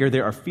see anger,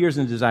 there are fears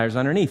and desires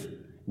underneath.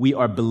 We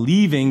are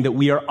believing that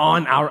we are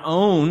on our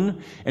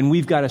own, and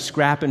we've got to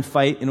scrap and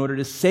fight in order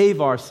to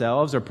save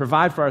ourselves or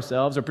provide for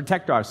ourselves or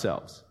protect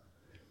ourselves.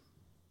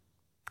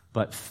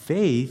 But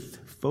faith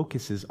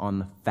focuses on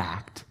the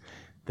fact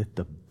that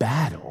the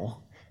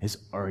battle has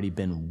already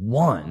been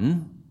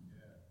won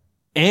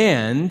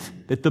and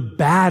that the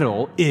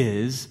battle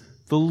is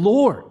the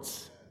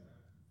Lord's.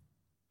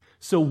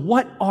 So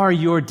what are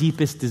your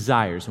deepest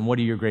desires and what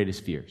are your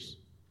greatest fears?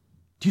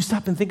 Do you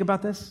stop and think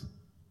about this?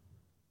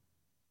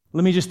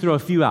 Let me just throw a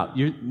few out.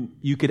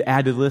 You could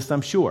add to the list, I'm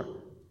sure.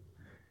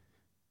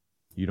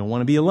 You don't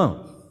want to be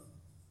alone.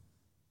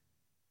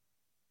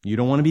 You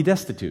don't want to be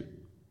destitute.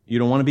 You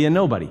don't want to be a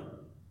nobody.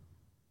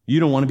 You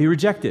don't want to be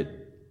rejected.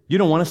 You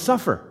don't want to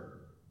suffer.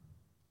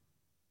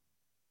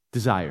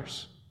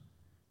 Desires.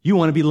 You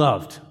want to be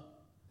loved.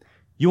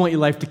 You want your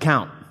life to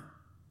count.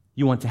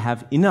 You want to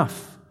have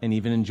enough and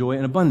even enjoy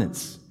in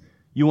abundance.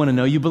 You want to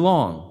know you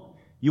belong.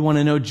 You want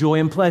to know joy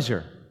and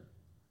pleasure.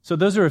 So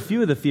those are a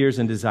few of the fears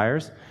and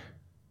desires.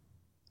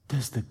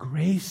 Does the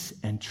grace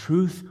and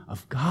truth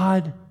of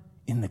God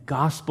in the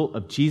gospel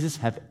of Jesus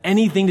have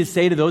anything to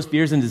say to those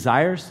fears and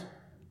desires?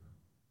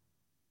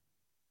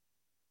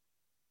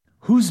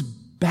 Whose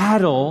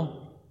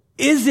battle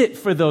is it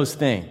for those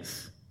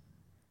things?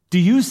 Do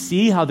you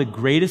see how the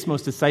greatest,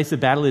 most decisive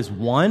battle is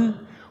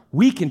won?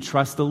 We can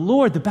trust the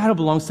Lord. The battle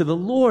belongs to the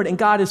Lord, and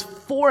God is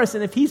for us.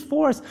 And if He's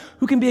for us,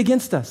 who can be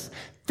against us?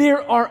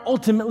 There are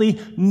ultimately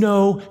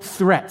no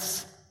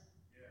threats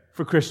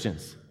for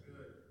Christians.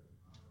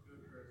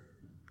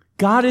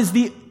 God is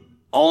the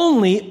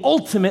only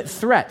ultimate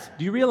threat.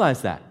 Do you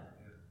realize that?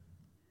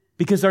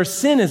 Because our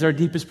sin is our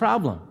deepest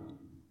problem.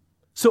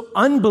 So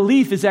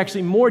unbelief is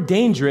actually more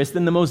dangerous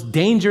than the most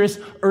dangerous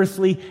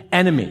earthly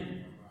enemy.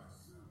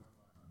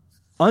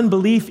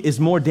 Unbelief is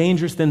more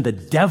dangerous than the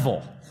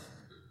devil.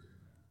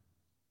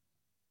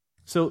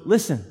 So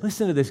listen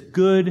to this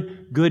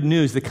good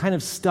news, the kind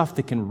of stuff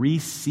that can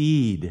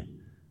reseed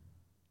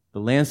the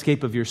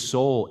landscape of your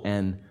soul,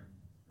 and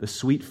the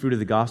sweet fruit of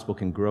the gospel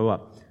can grow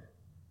up.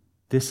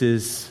 This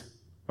is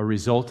a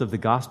result of the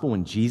gospel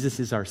when Jesus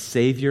is our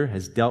Savior,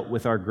 has dealt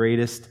with our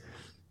greatest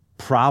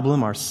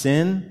problem, our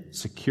sin,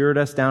 secured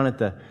us down at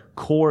the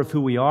core of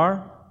who we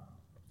are.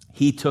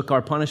 He took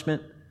our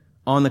punishment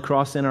on the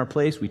cross in our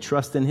place. We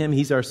trust in him.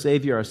 He's our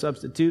Savior, our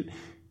substitute.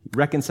 He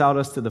reconciled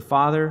us to the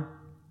Father.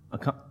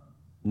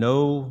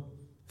 No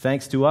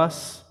thanks to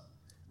us.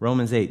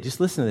 Romans 8. Just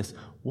listen to this.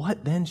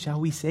 What then shall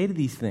we say to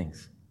these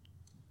things?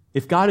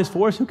 If God is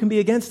for us, who can be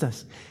against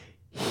us?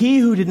 He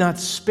who did not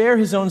spare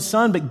his own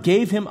Son, but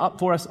gave him up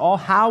for us all,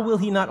 how will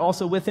he not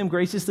also with him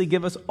graciously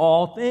give us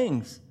all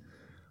things?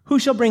 Who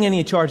shall bring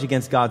any charge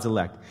against God's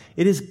elect?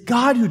 It is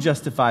God who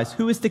justifies.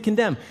 Who is to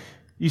condemn?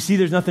 You see,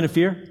 there's nothing to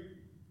fear.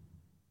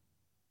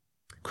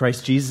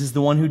 Christ Jesus is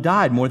the one who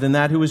died, more than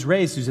that, who was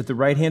raised, who's at the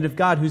right hand of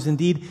God, who's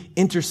indeed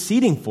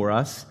interceding for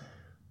us.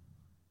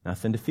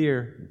 Nothing to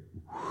fear.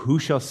 Who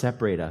shall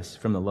separate us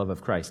from the love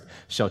of Christ?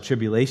 Shall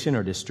tribulation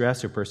or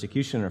distress or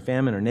persecution or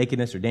famine or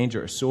nakedness or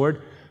danger or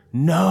sword?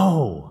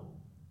 No.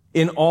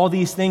 In all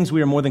these things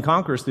we are more than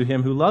conquerors through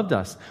him who loved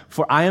us.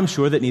 For I am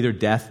sure that neither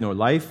death nor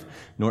life,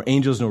 nor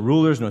angels nor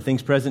rulers, nor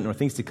things present, nor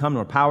things to come,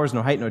 nor powers,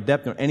 nor height, nor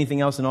depth, nor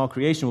anything else in all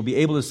creation will be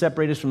able to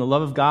separate us from the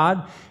love of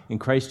God in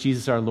Christ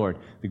Jesus our Lord.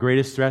 The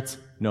greatest threats?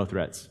 No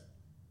threats.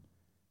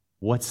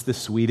 What's the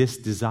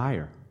sweetest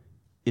desire?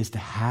 Is to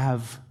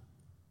have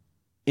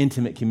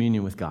intimate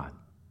communion with God.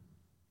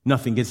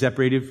 Nothing gets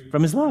separated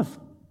from his love.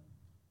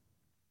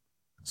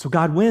 So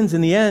God wins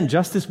in the end.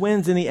 Justice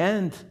wins in the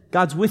end.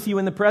 God's with you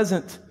in the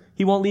present.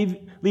 He won't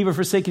leave or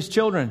forsake his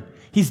children.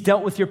 He's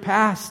dealt with your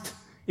past.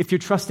 If you're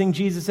trusting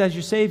Jesus as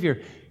your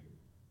Savior,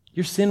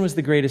 your sin was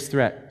the greatest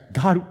threat.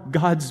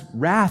 God's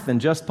wrath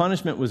and just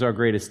punishment was our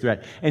greatest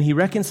threat. And he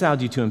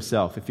reconciled you to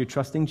himself if you're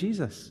trusting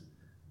Jesus.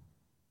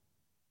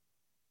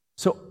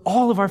 So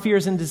all of our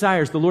fears and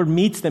desires, the Lord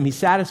meets them. He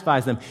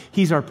satisfies them.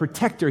 He's our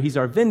protector. He's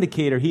our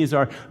vindicator. He is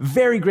our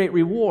very great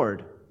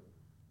reward.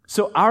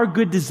 So our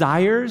good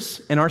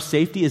desires and our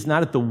safety is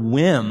not at the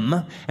whim,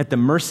 at the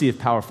mercy of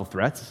powerful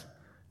threats.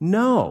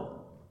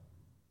 No.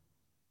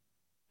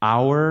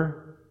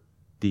 Our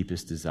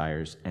deepest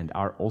desires and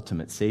our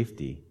ultimate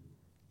safety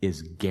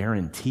is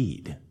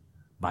guaranteed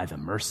by the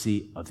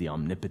mercy of the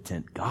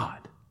omnipotent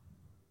God.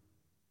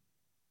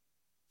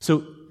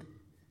 So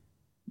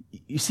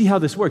you see how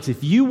this works.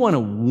 If you want to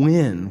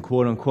win,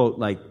 quote unquote,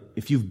 like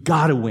if you've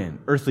got to win,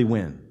 earthly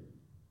win,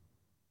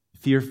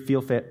 fear,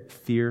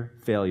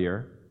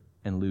 failure,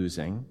 and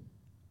losing.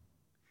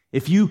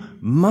 If you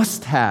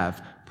must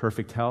have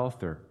perfect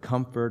health or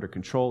comfort or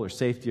control or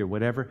safety or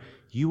whatever,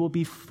 you will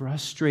be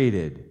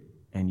frustrated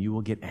and you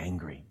will get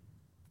angry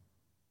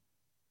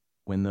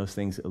when those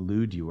things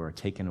elude you or are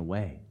taken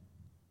away.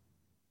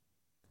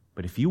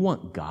 But if you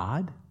want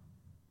God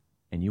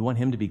and you want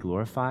him to be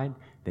glorified,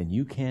 then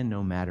you can,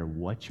 no matter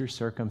what your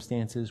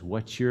circumstances,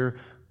 what you're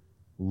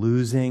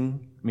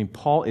losing. I mean,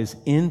 Paul is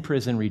in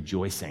prison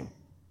rejoicing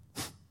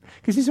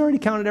because he's already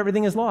counted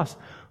everything as loss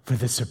for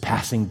the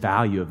surpassing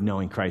value of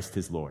knowing Christ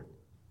his Lord.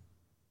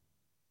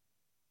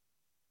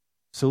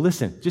 So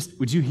listen,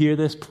 would you hear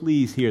this?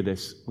 Please hear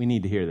this. We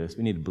need to hear this.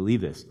 We need to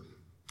believe this.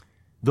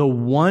 The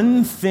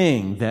one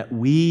thing that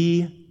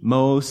we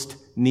most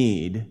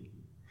need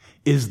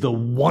is the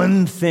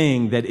one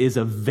thing that is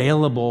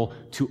available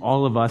to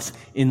all of us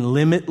in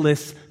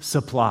limitless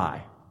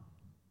supply.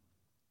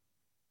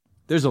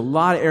 There's a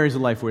lot of areas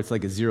of life where it's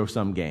like a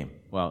zero-sum game.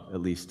 Well,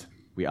 at least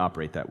we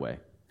operate that way.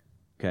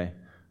 Okay?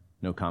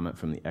 No comment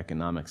from the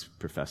economics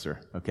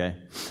professor, okay?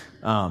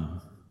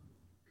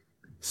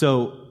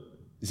 So,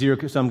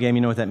 zero-sum game,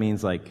 you know what that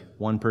means? Like,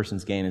 one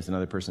person's gain is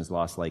another person's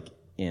loss, like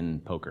in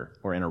poker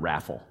or in a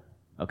raffle.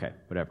 Okay,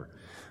 whatever.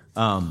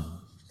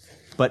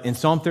 But in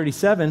Psalm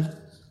 37,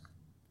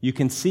 you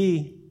can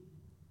see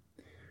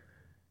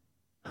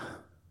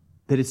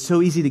that it's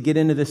so easy to get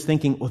into this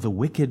thinking, well, the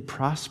wicked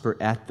prosper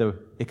at the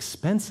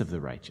expense of the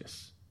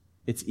righteous.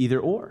 It's either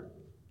or.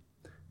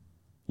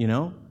 You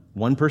know?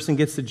 One person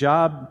gets the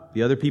job,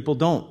 the other people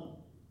don't.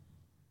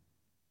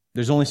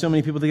 There's only so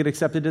many people that get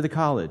accepted to the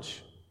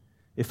college.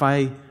 If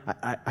I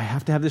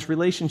have to have this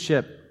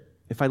relationship,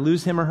 if I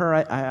lose him or her,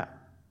 I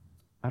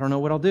don't know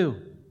what I'll do.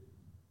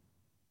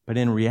 But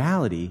in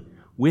reality,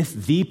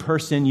 with the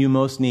person you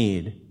most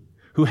need,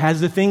 who has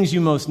the things you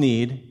most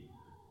need,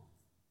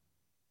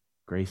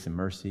 grace and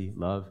mercy,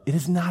 love, it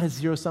is not a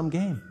zero-sum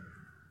game.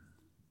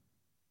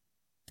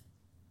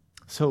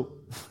 So,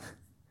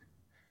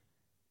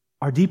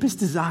 our deepest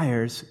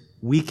desires,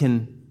 we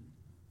can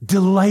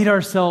delight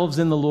ourselves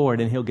in the Lord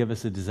and he'll give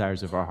us the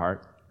desires of our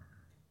heart.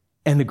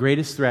 And the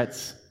greatest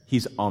threats,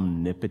 he's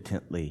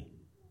omnipotently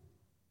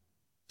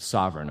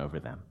sovereign over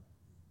them.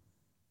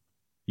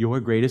 Your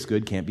greatest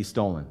good can't be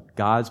stolen.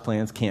 God's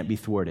plans can't be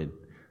thwarted.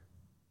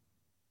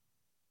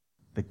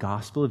 The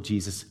gospel of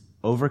Jesus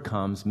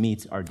overcomes,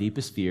 meets our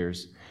deepest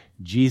fears.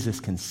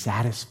 Jesus can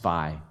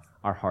satisfy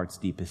our heart's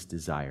deepest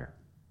desire.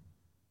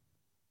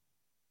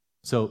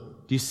 So,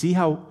 do you see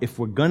how if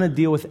we're going to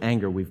deal with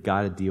anger, we've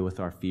got to deal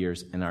with our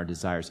fears and our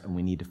desires, and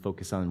we need to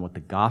focus on what the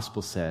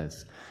gospel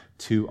says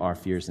to our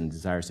fears and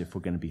desires if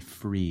we're going to be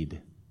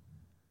freed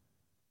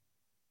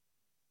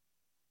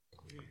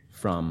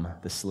from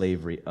the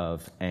slavery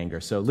of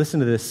anger. So, listen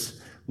to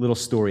this little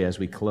story as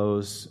we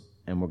close,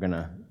 and we're going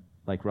to,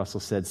 like Russell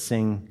said,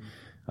 sing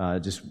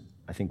just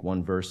I think,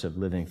 one verse of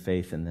living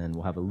faith, and then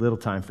we'll have a little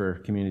time for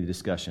community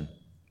discussion.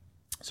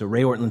 So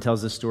Ray Ortlund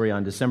tells this story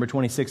on December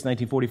 26,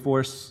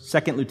 1944.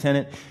 Second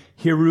Lieutenant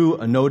Hiru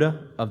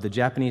Onoda of the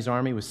Japanese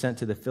Army was sent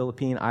to the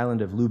Philippine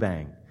island of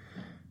Lubang.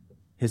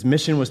 His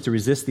mission was to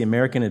resist the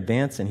American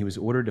advance, and he was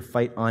ordered to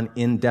fight on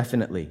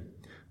indefinitely.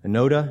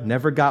 Onoda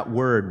never got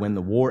word when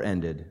the war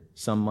ended,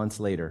 some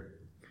months later.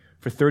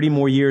 For 30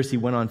 more years, he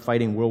went on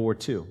fighting World War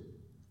II.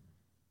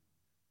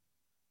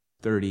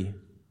 30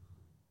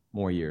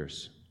 more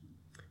years.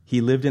 He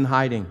lived in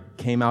hiding,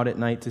 came out at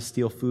night to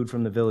steal food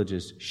from the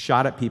villages,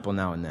 shot at people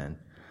now and then.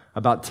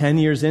 About 10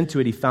 years into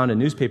it, he found a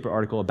newspaper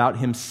article about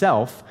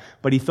himself,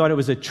 but he thought it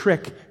was a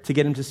trick to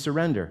get him to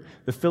surrender.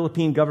 The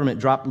Philippine government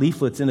dropped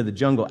leaflets into the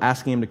jungle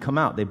asking him to come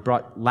out. They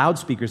brought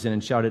loudspeakers in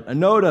and shouted,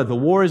 "Onoda, the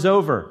war is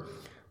over."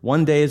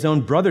 One day, his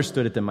own brother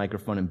stood at the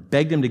microphone and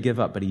begged him to give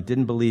up, but he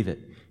didn't believe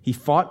it. He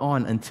fought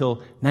on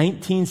until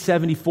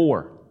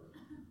 1974,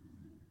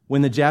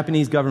 when the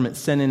Japanese government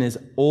sent in his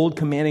old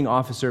commanding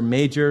officer,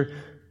 Major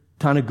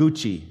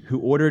Taniguchi, who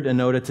ordered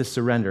Onoda to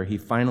surrender. He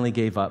finally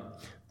gave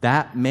up.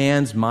 That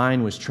man's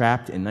mind was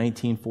trapped in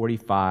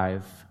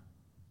 1945.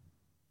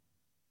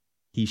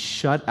 He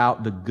shut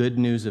out the good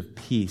news of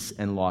peace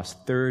and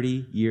lost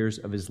 30 years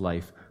of his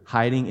life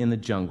hiding in the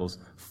jungles,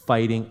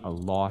 fighting a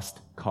lost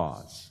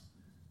cause.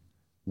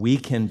 We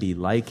can be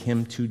like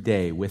him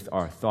today with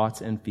our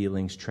thoughts and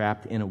feelings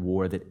trapped in a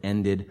war that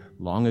ended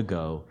long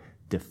ago,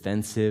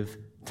 defensive,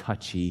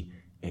 touchy,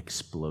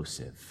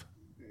 explosive.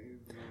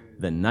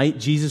 The night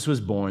Jesus was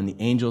born, the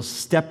angels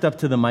stepped up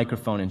to the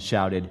microphone and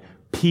shouted,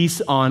 "Peace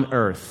on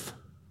earth."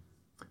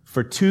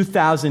 For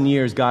 2,000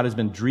 years, God has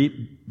been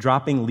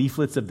dropping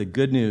leaflets of the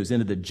good news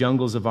into the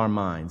jungles of our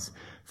minds.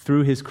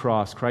 Through his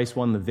cross, Christ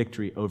won the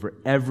victory over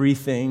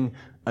everything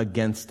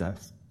against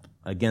us.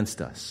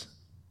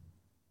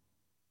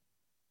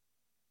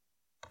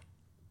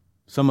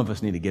 Some of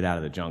us need to get out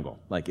of the jungle.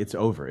 Like, it's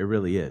over. It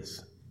really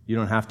is. You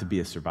don't have to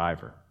be a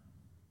survivor.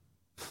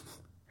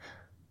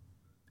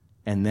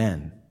 And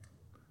then,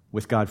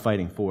 with God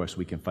fighting for us,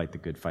 we can fight the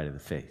good fight of the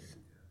faith.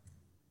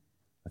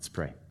 Let's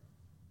pray.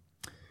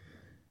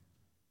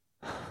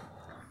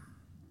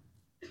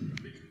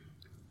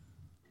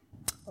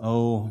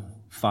 Oh,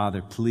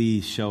 Father,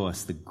 please show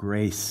us the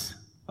grace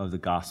of the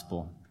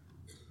gospel.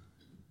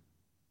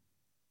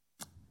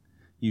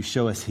 You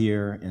show us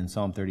here in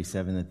Psalm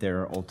 37 that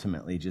there are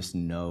ultimately just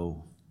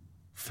no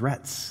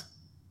threats.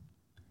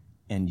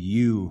 And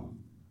you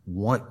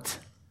want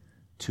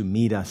to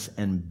meet us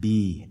and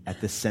be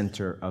at the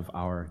center of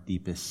our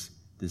deepest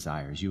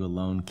desires. You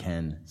alone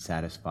can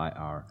satisfy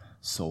our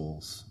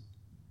souls.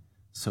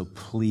 So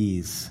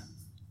please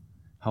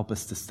help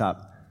us to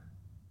stop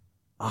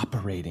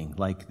operating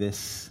like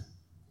this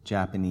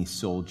Japanese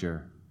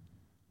soldier,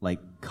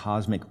 like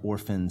cosmic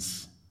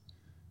orphans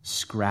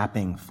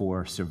scrapping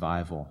for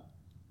survival.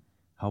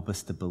 Help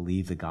us to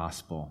believe the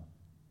gospel.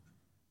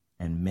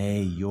 And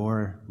may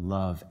your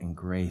love and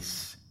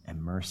grace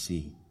and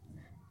mercy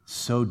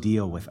so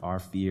deal with our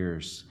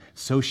fears,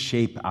 so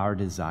shape our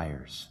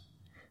desires,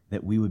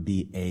 that we would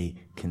be a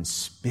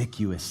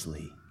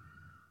conspicuously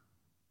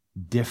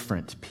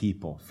different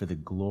people for the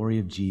glory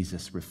of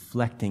Jesus,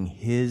 reflecting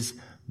his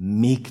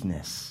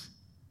meekness,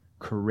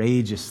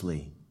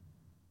 courageously,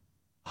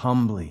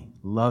 humbly,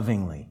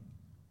 lovingly,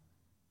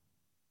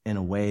 in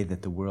a way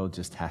that the world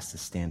just has to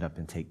stand up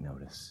and take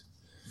notice.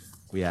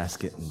 We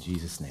ask it in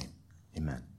Jesus' name. Amen.